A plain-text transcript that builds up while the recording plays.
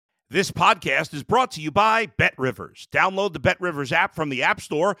This podcast is brought to you by BetRivers. Download the BetRivers app from the App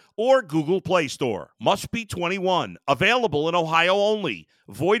Store or Google Play Store. Must be 21. Available in Ohio only.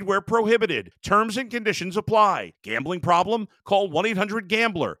 Void where prohibited. Terms and conditions apply. Gambling problem? Call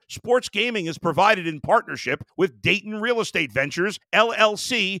 1-800-GAMBLER. Sports gaming is provided in partnership with Dayton Real Estate Ventures,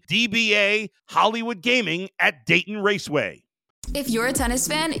 LLC, DBA, Hollywood Gaming at Dayton Raceway. If you're a tennis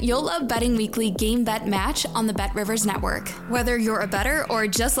fan, you'll love Betting Weekly Game Bet Match on the BetRivers Network. Whether you're a bettor or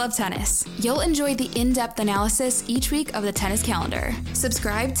just love tennis, you'll enjoy the in-depth analysis each week of the tennis calendar.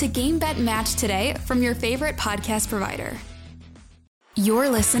 Subscribe to Game Bet Match today from your favorite podcast provider. You're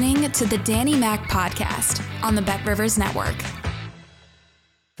listening to the Danny Mac Podcast on the BetRivers Network.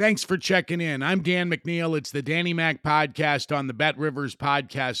 Thanks for checking in. I'm Dan McNeil. It's the Danny Mac Podcast on the BetRivers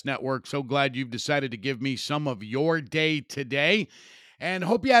Podcast Network. So glad you've decided to give me some of your day today, and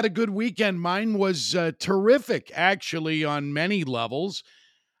hope you had a good weekend. Mine was terrific, actually, on many levels.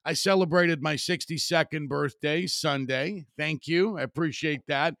 I celebrated my 62nd birthday Sunday. Thank you. I appreciate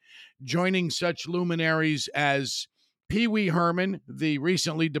that. Joining such luminaries as Pee Wee Herman, the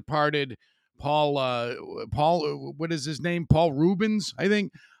recently departed Paul, what is his name? Paul Rubens, I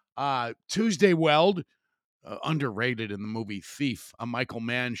think. Tuesday Weld, underrated in the movie Thief, a Michael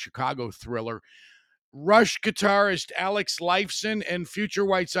Mann Chicago thriller. Rush guitarist Alex Lifeson and future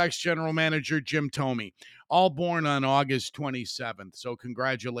White Sox general manager Jim Thome, all born on August 27th. So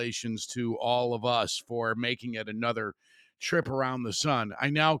congratulations to all of us for making it another trip around the sun. I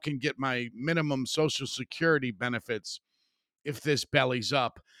now can get my minimum Social Security benefits if this bellies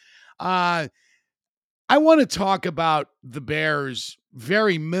up. I want to talk about the Bears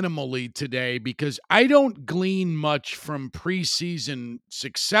very minimally today because I don't glean much from preseason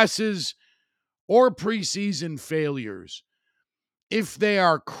successes or preseason failures. If they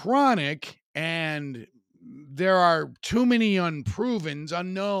are chronic and there are too many unprovens,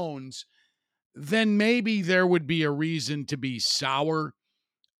 unknowns, then maybe there would be a reason to be sour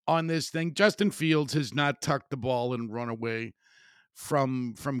on this thing. Justin Fields has not tucked the ball and run away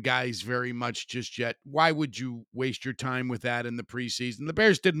from guys very much just yet. Why would you waste your time with that in the preseason? The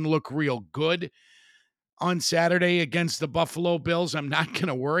Bears didn't look real good on Saturday against the Buffalo Bills. I'm not going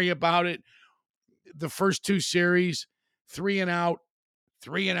to worry about it. The first two series, 3 and out.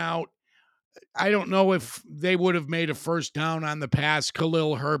 I don't know if they would have made a first down on the pass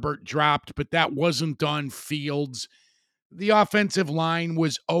Khalil Herbert dropped, but that wasn't on Fields. The offensive line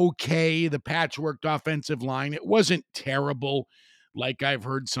was okay, the patchworked offensive line. It wasn't terrible, like I've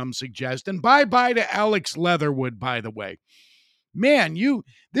heard some suggest. And bye-bye to Alex Leatherwood, by the way. Man,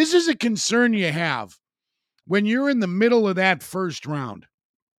 this is a concern you have when you're in the middle of that first round.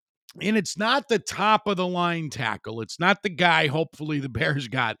 And it's not the top of the line tackle. It's not the guy, hopefully, the Bears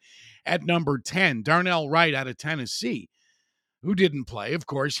got at number 10, Darnell Wright out of Tennessee, who didn't play. Of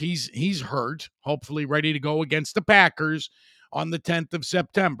course, he's hurt, hopefully ready to go against the Packers on the 10th of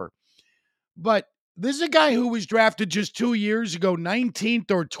September. But this is a guy who was drafted just 2 years ago,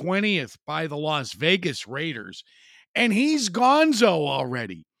 19th or 20th by the Las Vegas Raiders, and he's gonzo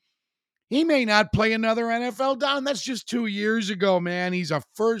already. He may not play another NFL down. That's just 2 years ago, man. He's a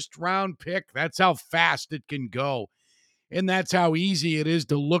first-round pick. That's how fast it can go, and that's how easy it is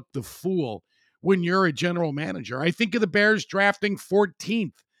to look the fool when you're a general manager. I think of the Bears drafting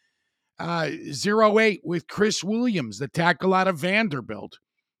 14th, 0-8 with Chris Williams, the tackle out of Vanderbilt.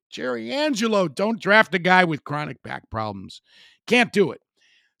 Jerry Angelo, don't draft a guy with chronic back problems. Can't do it.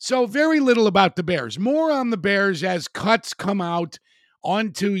 So very little about the Bears. More on the Bears as cuts come out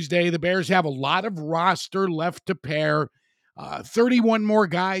on Tuesday. The Bears have a lot of roster left to pair. 31 more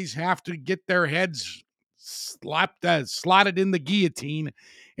guys have to get their heads slotted in the guillotine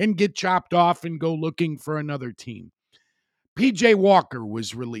and get chopped off and go looking for another team. P.J. Walker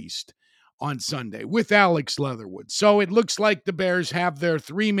was released on Sunday with Alex Leatherwood. So it looks like the Bears have their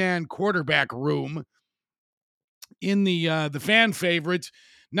three-man quarterback room in the fan favorites,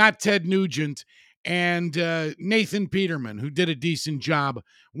 not Ted Nugent, and Nathan Peterman, who did a decent job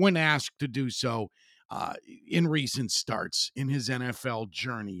when asked to do so in recent starts in his NFL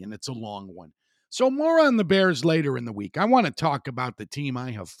journey, and it's a long one. So more on the Bears later in the week. I want to talk about the team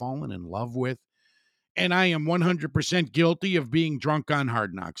I have fallen in love with, and I am 100% guilty of being drunk on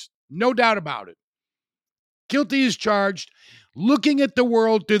Hard Knocks. No doubt about it. Guilty as charged, looking at the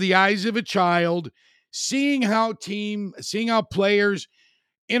world through the eyes of a child, seeing how players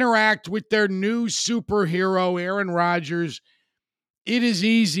interact with their new superhero, Aaron Rodgers. It is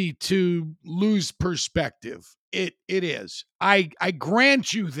easy to lose perspective. It is. I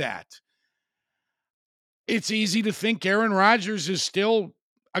grant you that. It's easy to think Aaron Rodgers is still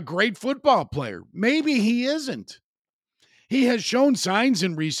a great football player. Maybe he isn't. He has shown signs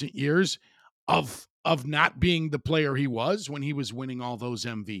in recent years of not being the player he was when he was winning all those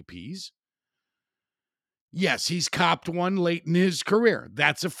MVPs. Yes, he's copped one late in his career.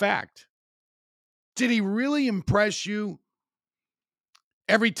 That's a fact. Did he really impress you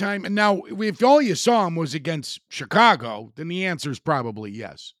every time? And now, if all you saw him was against Chicago, then the answer is probably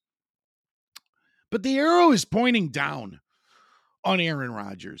yes. But the arrow is pointing down on Aaron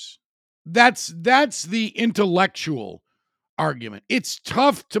Rodgers. That's the intellectual argument. It's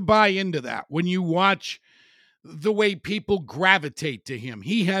tough to buy into that when you watch the way people gravitate to him.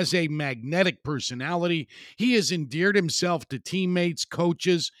 He has a magnetic personality. He has endeared himself to teammates,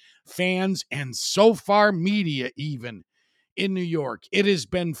 coaches, fans, and so far media even in New York. It has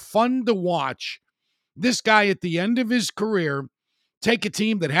been fun to watch this guy at the end of his career take a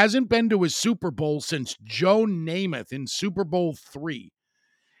team that hasn't been to a Super Bowl since Joe Namath in Super Bowl III.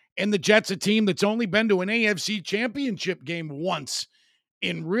 And the Jets, a team that's only been to an AFC championship game once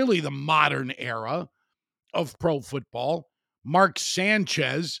in really the modern era of pro football. Mark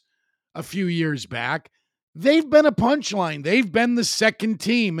Sanchez, a few years back, they've been a punchline. They've been the second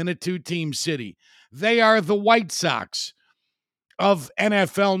team in a two-team city. They are the White Sox of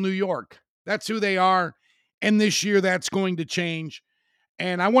NFL New York. That's who they are. And this year, that's going to change.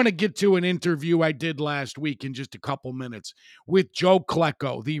 And I want to get to an interview I did last week in just a couple minutes with Joe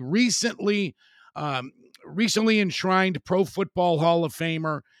Klecko, the recently enshrined Pro Football Hall of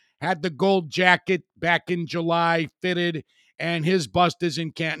Famer, had the gold jacket back in July fitted, and his bust is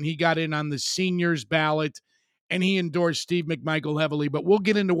in Canton. He got in on the seniors ballot, and he endorsed Steve McMichael heavily. But we'll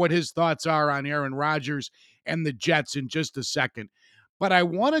get into what his thoughts are on Aaron Rodgers and the Jets in just a second. But I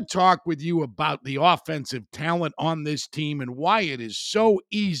want to talk with you about the offensive talent on this team and why it is so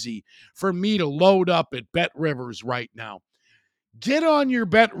easy for me to load up at Bet Rivers right now. Get on your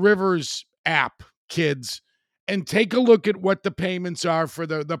Bet Rivers app, kids, and take a look at what the payments are for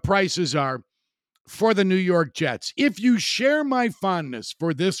the prices are for the New York Jets. If you share my fondness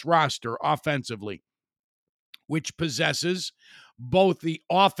for this roster offensively, which possesses both the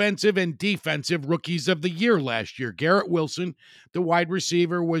offensive and defensive rookies of the year last year. Garrett Wilson, the wide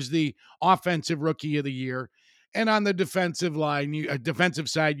receiver, was the offensive rookie of the year. And on the defensive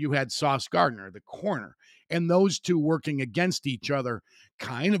side, you had Sauce Gardner, the corner. And those two working against each other,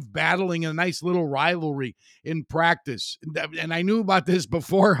 kind of battling a nice little rivalry in practice. And I knew about this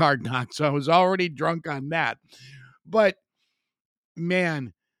before Hard Knocks, so I was already drunk on that. But,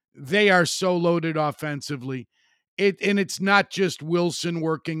 man, they are so loaded offensively. It's not just Wilson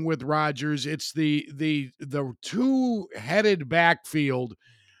working with Rodgers. It's the two-headed backfield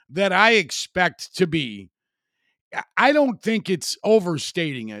that I expect to be. I don't think it's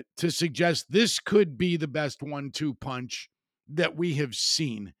overstating it to suggest this could be the best 1-2 punch that we have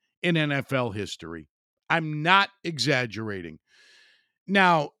seen in NFL history. I'm not exaggerating.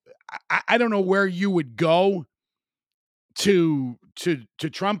 Now, I don't know where you would go to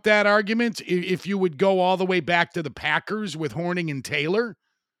trump that argument. If you would go all the way back to the Packers with Horning and Taylor,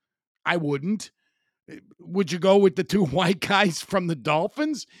 I wouldn't. Would you go with the two white guys from the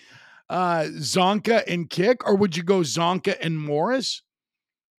Dolphins, Zonka and Kick, or would you go Zonka and Morris?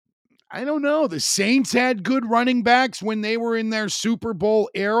 I don't know. The Saints had good running backs when they were in their Super Bowl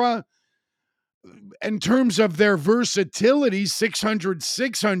era. In terms of their versatility,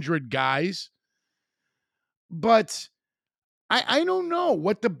 600 guys. But I don't know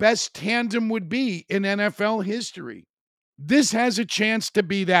what the best tandem would be in NFL history. This has a chance to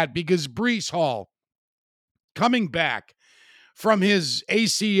be that because Breece Hall, coming back from his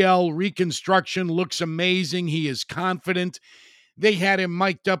ACL reconstruction, looks amazing. He is confident. They had him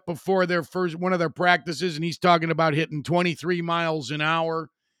mic'd up before one of their practices, and he's talking about hitting 23 miles an hour.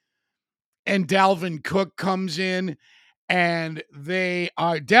 And Dalvin Cook comes in. And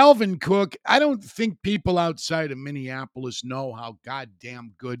Dalvin Cook. I don't think people outside of Minneapolis know how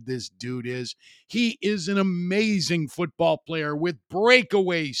goddamn good this dude is. He is an amazing football player with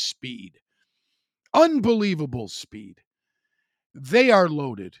breakaway speed. Unbelievable speed. They are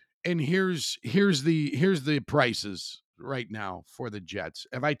loaded. And here's the prices right now for the Jets.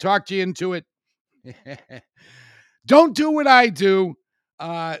 Have I talked you into it? Don't do what I do.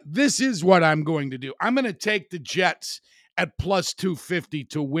 This is what I'm going to do. I'm going to take the Jets at plus 250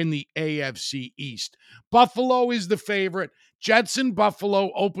 to win the AFC East. Buffalo is the favorite. Jets and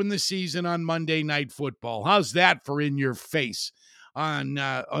Buffalo open the season on Monday Night Football. How's that for in your face on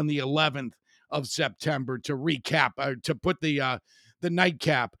the 11th of September to recap, to put the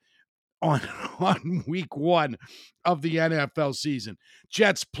nightcap on week 1 of the NFL season.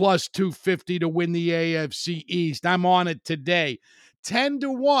 Jets plus 250 to win the AFC East. I'm on it today.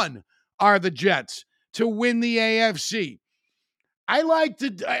 10-1 are the Jets to win the AFC.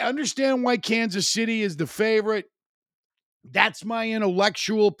 I understand why Kansas City is the favorite. That's my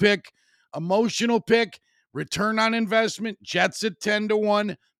intellectual pick, emotional pick, return on investment, Jets at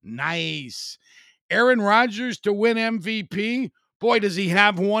 10-1. Nice. Aaron Rodgers to win MVP. Boy, does he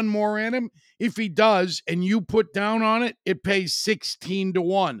have one more in him? If he does, and you put down on it, it pays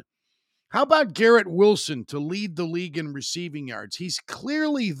 16-1. How about Garrett Wilson to lead the league in receiving yards? He's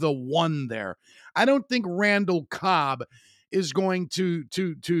clearly the one there. I don't think Randall Cobb is going to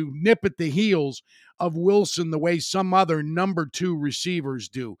nip at the heels of Wilson the way some other number 2 receivers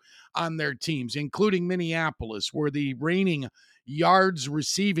do on their teams, including Minneapolis, where the reigning yards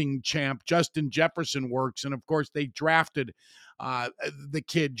receiving champ Justin Jefferson works. And, of course, they drafted the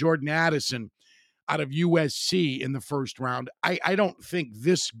kid Jordan Addison out of USC in the first round. I don't think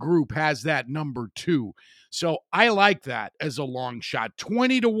this group has that number 2. So I like that as a long shot.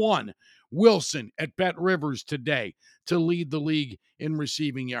 20-1 Wilson at Bet Rivers today to lead the league in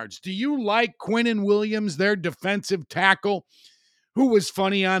receiving yards. Do you like Quinnen Williams, their defensive tackle, who was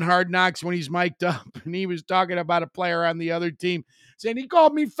funny on Hard Knocks when he's mic'd up and he was talking about a player on the other team saying he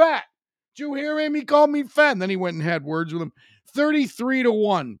called me fat. Did you hear him? He called me fat. And then he went and had words with him.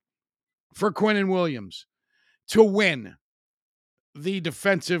 33-1 for Quinnen Williams to win the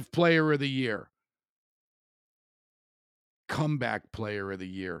Defensive Player of the Year. Comeback Player of the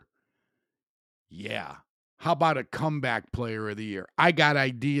Year. Yeah. How about a Comeback Player of the Year? I got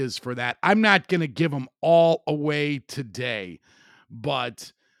ideas for that. I'm not going to give them all away today,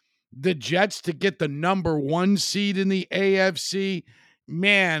 but the Jets to get the number 1 seed in the AFC,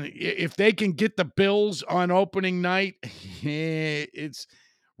 man, if they can get the Bills on opening night, it's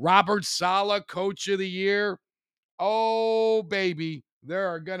Robert Saleh, Coach of the Year. Oh, baby, there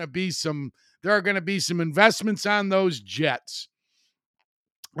are going to be some investments on those Jets.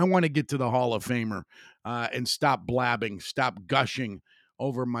 I want to get to the Hall of Famer and stop blabbing, stop gushing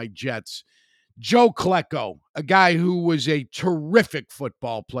over my Jets. Joe Klecko, a guy who was a terrific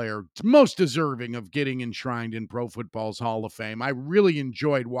football player, most deserving of getting enshrined in Pro Football's Hall of Fame. I really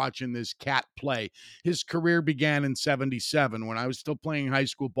enjoyed watching this cat play. His career began in 1977. When I was still playing high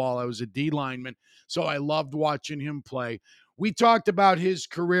school ball, I was a D lineman, so I loved watching him play. We talked about his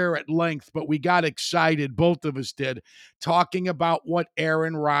career at length, but we got excited, both of us did, talking about what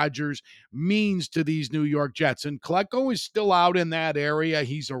Aaron Rodgers means to these New York Jets. And Klecko is still out in that area.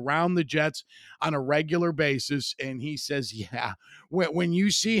 He's around the Jets on a regular basis, and he says, yeah, when you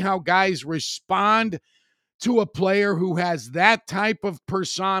see how guys respond to a player who has that type of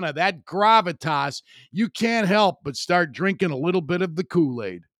persona, that gravitas, you can't help but start drinking a little bit of the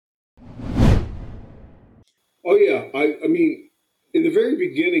Kool-Aid. Oh, yeah. I mean, in the very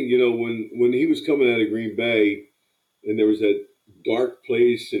beginning, when he was coming out of Green Bay and there was that dark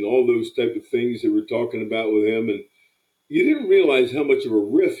place and all those type of things that we're talking about with him, and you didn't realize how much of a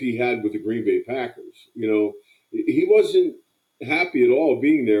riff he had with the Green Bay Packers. He wasn't happy at all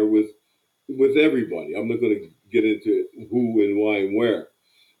being there with everybody. I'm not going to get into who and why and where.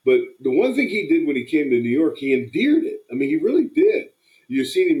 But the one thing he did when he came to New York, he endeared it. I mean, he really did. You've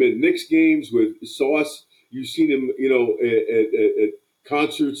seen him at Knicks games with Sauce. You've seen him, at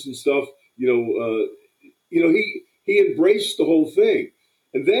concerts and stuff. He embraced the whole thing.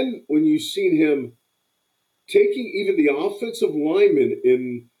 And then when you've seen him taking even the offensive linemen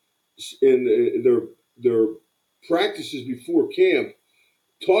in their practices before camp,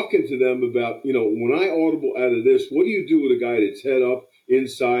 talking to them about, when I audible out of this, what do you do with a guy that's head up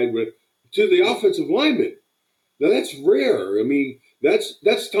inside to the offensive lineman? Now that's rare. I mean, that's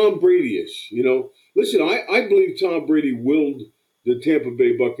Tom Brady-ish, Listen, I believe Tom Brady willed the Tampa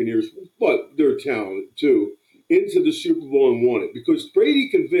Bay Buccaneers, but their talent too, into the Super Bowl and won it because Brady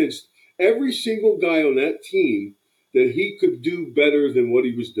convinced every single guy on that team that he could do better than what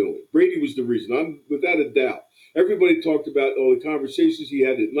he was doing. Brady was the reason. I'm without a doubt. Everybody talked about all the conversations he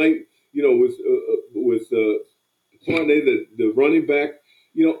had at night, with Fonte, the running back.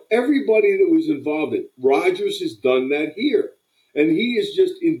 Everybody that was involved in it. Rodgers has done that here. And he has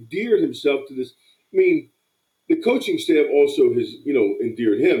just endeared himself to this. I mean, the coaching staff also has,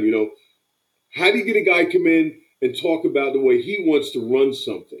 endeared him. How do you get a guy come in and talk about the way he wants to run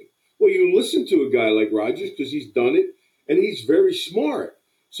something? Well, you listen to a guy like Rodgers because he's done it, and he's very smart.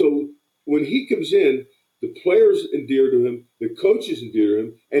 So when he comes in, the players endear to him, the coaches endear to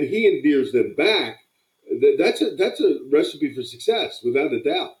him, and he endears them back. That's a recipe for success, without a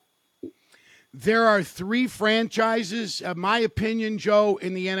doubt. There are 3 franchises, in my opinion, Joe,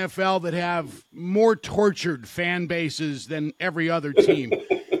 in the NFL that have more tortured fan bases than every other team.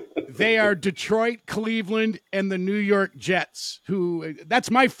 They are Detroit, Cleveland, and the New York Jets,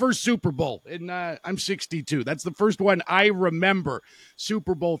 that's my first Super Bowl, and I'm 62. That's the first one I remember,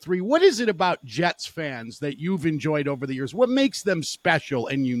 Super Bowl III. What is it about Jets fans that you've enjoyed over the years? What makes them special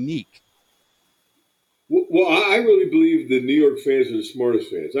and unique? Well, I really believe the New York fans are the smartest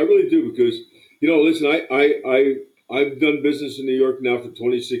fans. I really do because, listen, I've done business in New York now for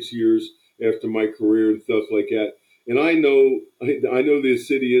 26 years after my career and stuff like that. And I know the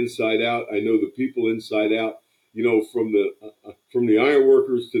city inside out. I know the people inside out. From the iron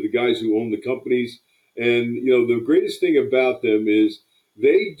workers to the guys who own the companies. And the greatest thing about them is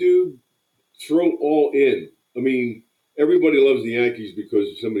they do throw all in. I mean, everybody loves the Yankees because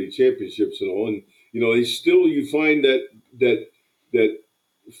of so many championships and all. And you find that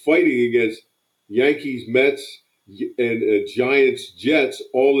fighting against Yankees, Mets, and Giants, Jets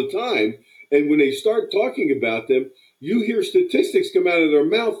all the time. And when they start talking about them, you hear statistics come out of their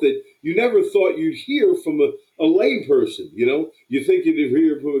mouth that you never thought you'd hear from a lay person. You think you'd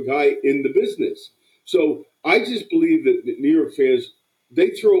hear from a guy in the business. So I just believe that the New York fans,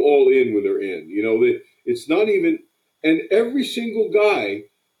 they throw all in when they're in. It's not even, and every single guy,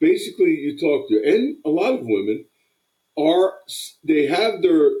 basically, you talk to, and a lot of women they have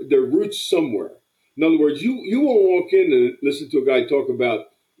their roots somewhere. In other words, you won't walk in and listen to a guy talk about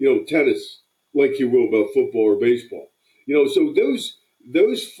tennis like you will about football or baseball. So those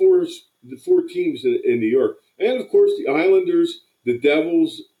the four teams in New York, and of course the Islanders, the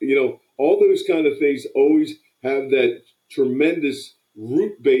Devils, all those kind of things always have that tremendous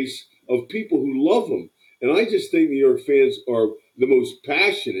root base of people who love them. And I just think New York fans are the most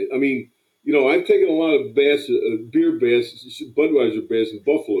passionate. I mean, I've taken a lot of beer baths, Budweiser baths in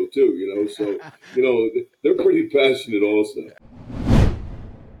Buffalo too, so, they're pretty passionate also.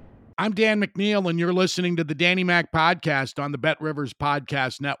 I'm Dan McNeil, and you're listening to the Danny Mac Podcast on the Bet Rivers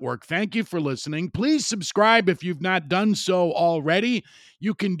Podcast Network. Thank you for listening. Please subscribe if you've not done so already.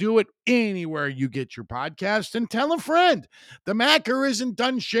 You can do it anywhere you get your podcast, and tell a friend. The Macker isn't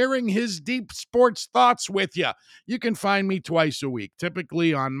done sharing his deep sports thoughts with you. You can find me twice a week.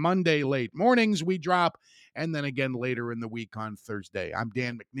 Typically on Monday late mornings we drop, and then again later in the week on Thursday. I'm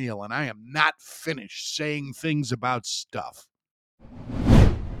Dan McNeil, and I am not finished saying things about stuff.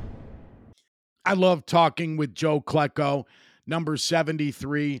 I love talking with Joe Klecko, number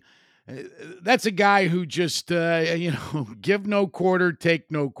 73. That's a guy who just, give no quarter, take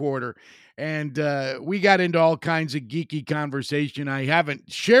no quarter. And we got into all kinds of geeky conversation I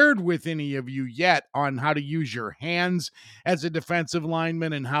haven't shared with any of you yet on how to use your hands as a defensive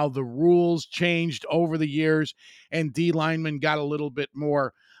lineman and how the rules changed over the years. And D linemen got a little bit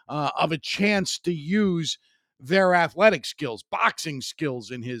more of a chance to use their athletic skills, boxing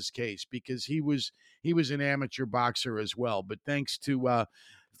skills in his case, because he was an amateur boxer as well. But thanks to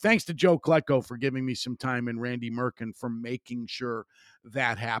Joe Klecko for giving me some time, and Randy Merkin for making sure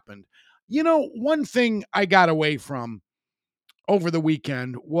that happened. One thing I got away from over the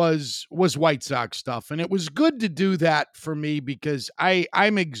weekend was White Sox stuff, and it was good to do that for me because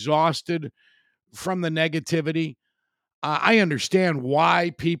I'm exhausted from the negativity. I understand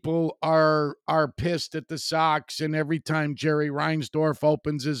why people are pissed at the Sox, and every time Jerry Reinsdorf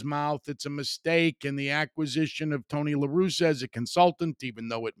opens his mouth, it's a mistake. And the acquisition of Tony La Russa as a consultant, even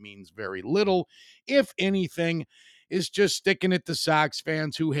though it means very little, if anything, is just sticking at the Sox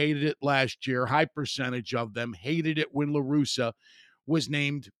fans who hated it last year. High percentage of them hated it when La Russa was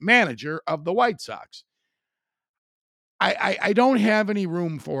named manager of the White Sox. I don't have any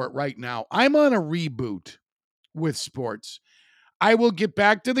room for it right now. I'm on a reboot with sports. I will get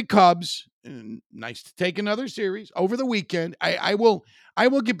back to the Cubs. Nice to take another series over the weekend. I will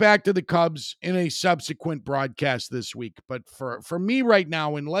get back to the Cubs in a subsequent broadcast this week. But for me right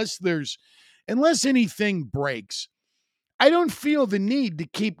now, unless anything breaks, I don't feel the need to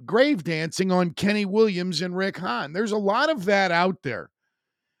keep grave dancing on Kenny Williams and Rick Hahn. There's a lot of that out there.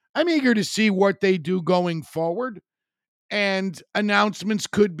 I'm eager to see what they do going forward, and announcements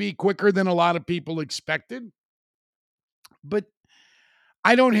could be quicker than a lot of people expected. But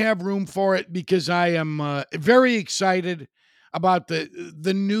I don't have room for it because I am very excited about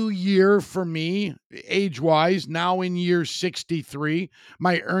the new year for me, age-wise, now in year 63,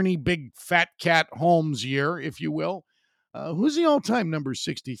 my Ernie Big Fat Cat Holmes year, if you will. Who's the all-time number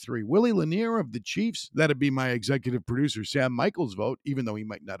 63? Willie Lanier of the Chiefs? That'd be my executive producer, Sam Michaels' vote, even though he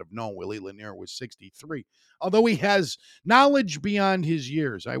might not have known Willie Lanier was 63. Although he has knowledge beyond his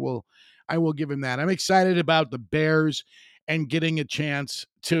years, I will give him that. I'm excited about the Bears and getting a chance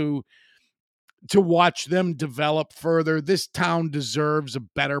to watch them develop further. This town deserves a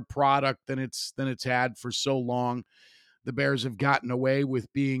better product than it's had for so long. the Bears have gotten away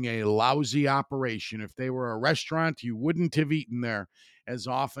with being a lousy operation. If they were a restaurant, you wouldn't have eaten there as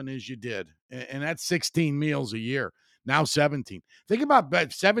often as you did. And that's 16 meals a year. Now 17. Think about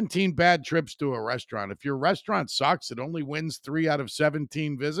 17 bad trips to a restaurant. If your restaurant sucks, it only wins 3 out of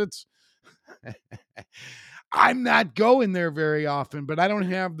 17 visits. I'm not going there very often, but I don't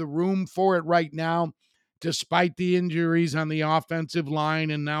have the room for it right now, despite the injuries on the offensive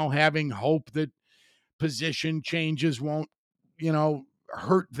line and now having hope that position changes won't,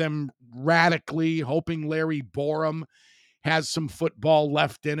 hurt them radically, hoping Larry Borum has some football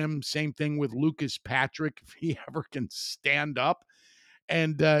left in him. Same thing with Lucas Patrick, if he ever can stand up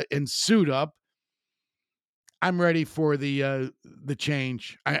and suit up. I'm ready for the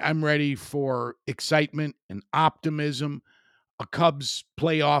change. I'm ready for excitement and optimism, a Cubs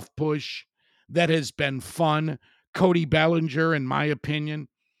playoff push that has been fun. Cody Bellinger, in my opinion,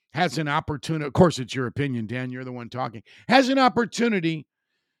 has an opportunity. Of course, it's your opinion, Dan. You're the one talking. Has an opportunity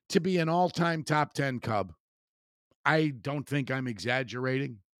to be an all-time top 10 Cub. I don't think I'm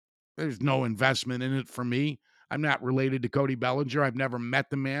exaggerating. There's no investment in it for me. I'm not related to Cody Bellinger. I've never met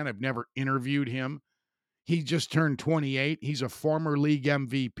the man. I've never interviewed him. He just turned 28. He's a former league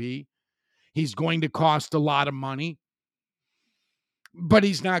MVP. He's going to cost a lot of money, but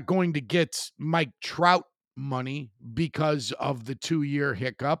he's not going to get Mike Trout money because of the 2-year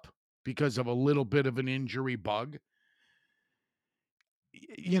hiccup, because of a little bit of an injury bug.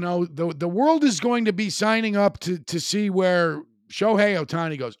 The world is going to be signing up to see where Shohei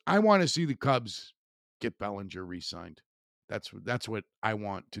Ohtani goes. I want to see the Cubs get Bellinger re-signed. That's what I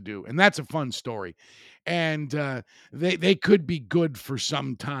want to do. And that's a fun story. And they could be good for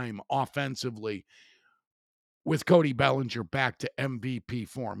some time offensively with Cody Bellinger back to MVP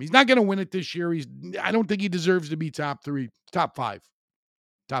form. He's not going to win it this year. I don't think he deserves to be top 5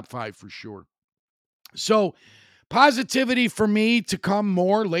 for sure. So positivity for me to come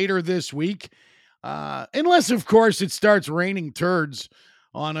more later this week. Unless, of course, it starts raining turds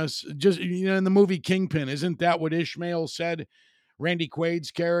on us. Just, in the movie Kingpin, isn't that what Ishmael said? Randy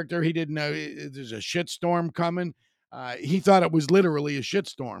Quaid's character, he didn't know there's a shitstorm coming. He thought it was literally a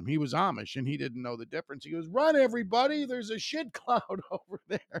shitstorm. He was Amish, and he didn't know the difference. He goes, run, everybody. There's a shit cloud over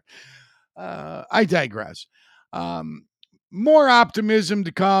there. I digress. More optimism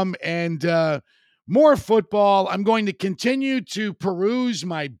to come, and more football. I'm going to continue to peruse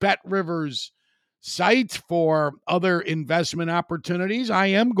my Bet Rivers site for other investment opportunities. I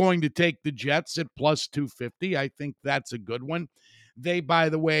am going to take the Jets at plus 250. I think that's a good one. They, by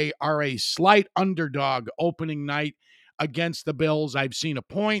the way, are a slight underdog opening night against the Bills. I've seen a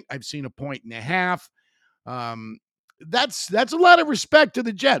point. I've seen a 1.5. That's a lot of respect to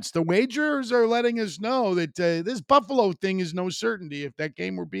the Jets. The wagers are letting us know that this Buffalo thing is no certainty. If that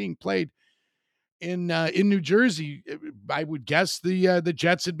game were being played in New Jersey, I would guess the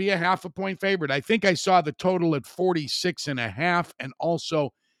Jets would be a 0.5 point favorite. I think I saw the total at 46.5 and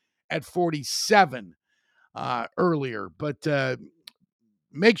also at 47 earlier. But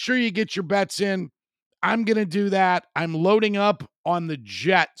make sure you get your bets in. I'm going to do that. I'm loading up on the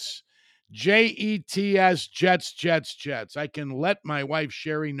Jets. Jets, Jets. I can let my wife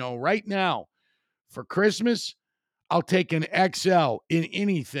Sherry know right now. For Christmas, I'll take an XL in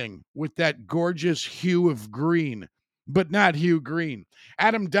anything with that gorgeous hue of green, but not Hugh Green.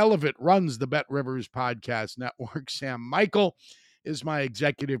 Adam Delavitt runs the Bet Rivers Podcast Network. Sam Michael is my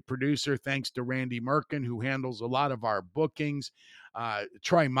executive producer, thanks to Randy Merkin, who handles a lot of our bookings.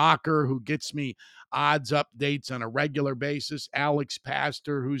 Troy Mocker, who gets me odds updates on a regular basis. Alex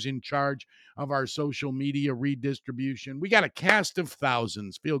Pastor, who's in charge of our social media redistribution. We got a cast of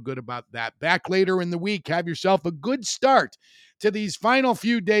thousands. Feel good about that. Back later in the week. Have yourself a good start to these final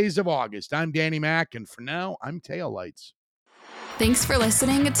few days of August. I'm Danny Mac, and for now, I'm Taillights. Thanks for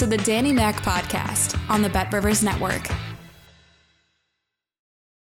listening to the Danny Mac Podcast on the Bet Rivers Network.